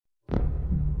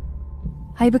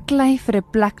Hy beklei vir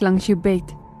 'n plek langs jou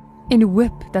bed en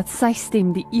hoop dat sy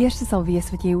stem die eerste sal wees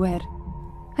wat jy hoor.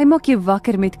 Hy maak jou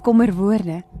wakker met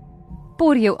kommerwoorde,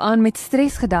 por jou aan met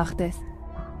stresgedagtes.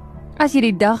 As jy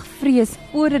die dag vrees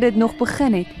voordat dit nog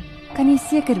begin het, kan jy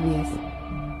seker wees,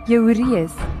 Jou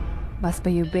Reus was by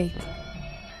jou bed.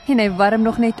 En hy warm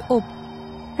nog net op.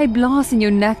 Hy blaas in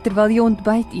jou nek terwyl jy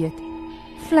ontbyt eet,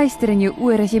 fluister in jou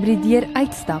oor as jy by die deur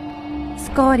uitstap,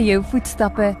 skadu jou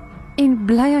voetstappe en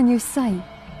bly aan jou sy.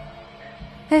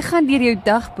 Hy gaan deur jou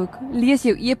dagboek, lees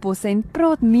jou e-posse en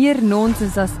praat meer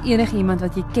nonsens as enige iemand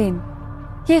wat jy ken.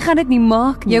 Jy gaan dit nie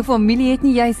maak nie, jou familie het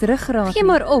nie juis ruggraat nie. Gee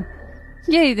maar op,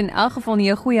 jy het in elk geval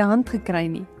nie 'n goeie hand gekry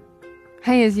nie.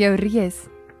 Hy is jou reus,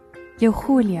 jou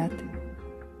Goliat.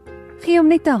 Gee hom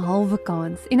net 'n halwe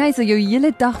kans en hy sal jou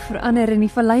hele dag verander in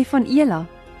die vallei van Ela.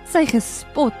 Sy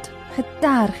gespot,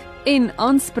 geterg en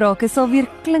aansprake sal weer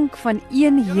klink van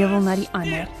een heuwel na die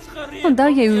ander. Onthou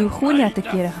jy hoe Goliat te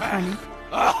kere gegaan het?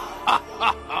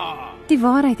 Die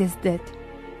waarheid is dit.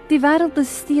 Die wêreld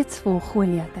is steeds vol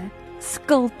Goliatte.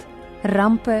 Skuld,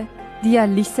 rampe,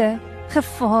 dialyse,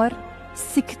 gevaar,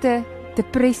 siekte,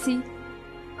 depressie.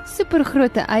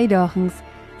 Supergrote uitdagings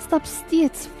stap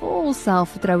steeds vol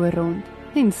selfvertroue rond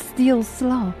en steel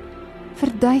slaap,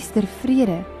 verduister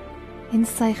vrede en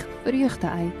suig vreugde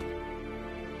uit.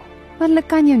 Maar hulle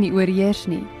kan jou nie oorheers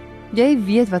nie. Jy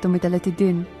weet wat om met hulle te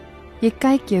doen. Jy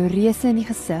kyk jou reuse in die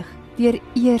gesig deur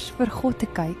eers vir God te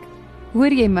kyk.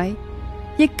 Hoor jy my?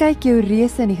 Jy kyk jou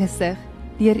reuse in die gesig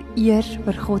deur eers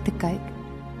vir God te kyk.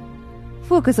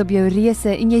 Fokus op jou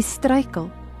reuse en jy struikel.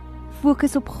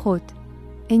 Fokus op God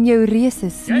en jou reuse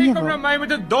sneeuwel. Jy kom na my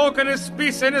met 'n dolk en 'n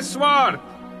spies en 'n swaard,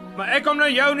 maar ek kom na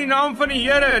jou in die naam van die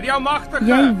Here, die Almagtige.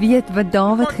 Jy weet wat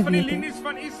Dawid geweet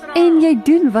het. En jy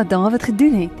doen wat Dawid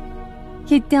gedoen het.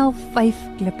 Jy tel 5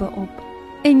 klippe op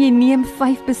en jy neem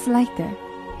 5 besluite.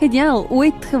 Het jy al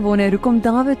ooit gewonder hoekom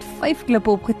Dawid 5 klippe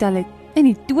opgetel het en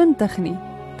nie 20 nie?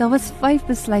 Daar was 5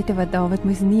 besluite wat Dawid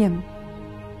moes neem.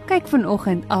 Kyk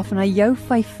vanoggend af na jou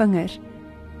 5 vingers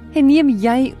en neem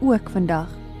jy ook vandag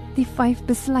die 5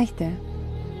 besluite.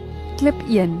 Klip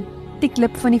 1, die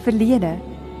klip van die verlede.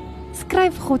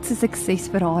 Skryf God se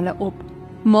suksesverhale op.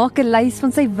 Maak 'n lys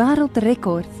van sy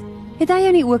wêreldrekords. Het hy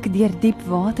jou nie ook deur diep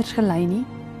waters gelei nie?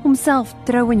 Homself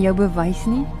trou in jou bewys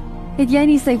nie? Het jy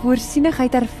nie sy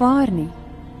voorsienigheid ervaar nie?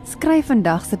 Skryf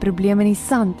vandag se probleme in die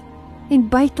sand en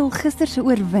bytel gister se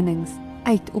oorwinnings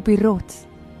uit op die rots.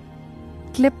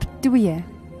 Klip 2,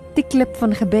 die klip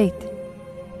van gebed.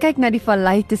 Kyk na die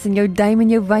vallei tussen jou duim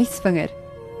en jou wysvinger.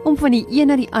 Om van die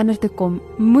een na die ander te kom,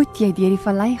 moet jy deur die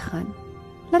vallei gaan.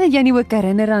 Laat dit jou nie ook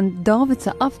herinner aan Dawid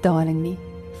se afdaling nie.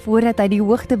 Voordat hy die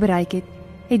hoogte bereik het,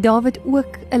 het Dawid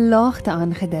ook 'n laagte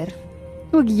aangedurf.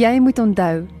 Ook jy moet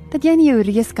onthou dat jy nie jou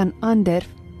reus kan aandurf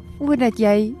voordat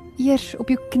jy eers op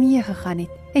jou knieë gegaan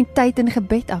het en tyd in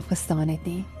gebed afgestaan het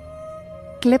nie.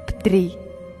 Klip 3,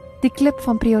 die klip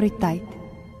van prioriteit.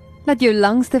 Laat jou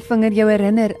langste vinger jou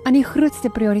herinner aan die grootste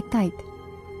prioriteit,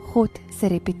 God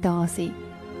se reputasie.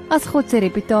 As God se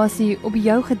reputasie op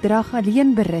jou gedrag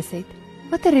alleen berus het,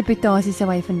 watter reputasie sou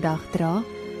hy vandag dra?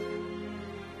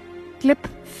 Klip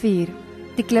 4,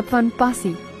 die klip van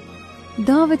passie.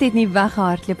 Dawid het nie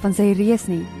weggehardloop van sy reus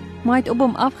nie, maar het op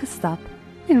hom afgestap.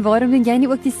 En waarom doen jy nie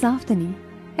ook dieselfde nie?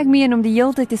 Ek meen om die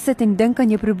hele tyd te sit en dink aan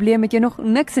jou probleem het jou nog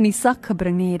niks in die sak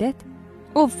gebring nie, het dit?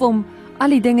 Of om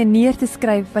al die dinge neer te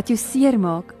skryf wat jou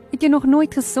seermaak, het jou nog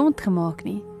nooit gesond gemaak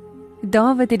nie.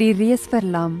 Dawid het die reus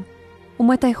verlam,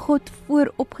 omdat hy God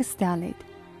vooropgestel het.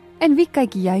 En wie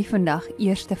kyk jy vandag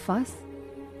eerste vas?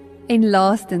 En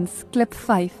laastens, klip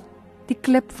 5, die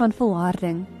klip van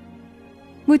volharding.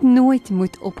 Moet nooit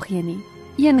moed opgee nie.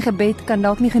 Een gebed kan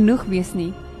dalk nie genoeg wees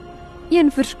nie.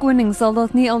 Een verskoning sal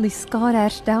dalk nie al die skade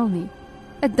herstel nie.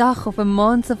 'n Dag of 'n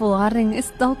maand se volharding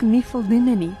is dalk nie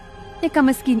voldoende nie. Jy kan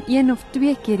miskien 1 of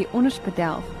 2 keer die onderspit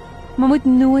delf, maar moet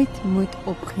nooit moed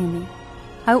opgee nie.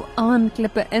 Hou aan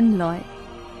klippe inlaai.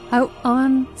 Hou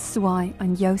aan swaai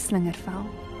aan jou slingervel.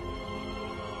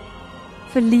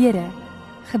 Verlede,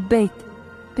 gebed,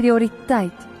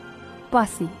 prioriteit,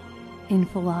 passie en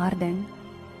volharding.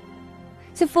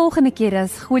 So volgende keer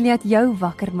as Goliat jou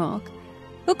wakker maak,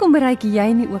 hoekom bereik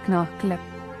jy nie ook na 'n klip?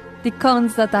 Die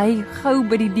kans dat hy gou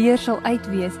by die deur sal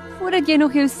uitwees voordat jy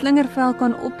nog jou slingervel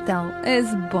kan optel, is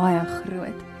baie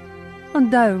groot.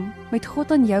 Onthou, met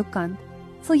God aan jou kant,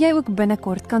 sal jy ook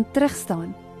binnekort kan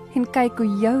terugstaan en kyk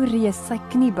hoe jou reus sy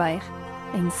knie buig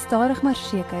en stadig maar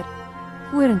seker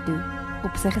vorentoe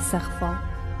op sy gesig val.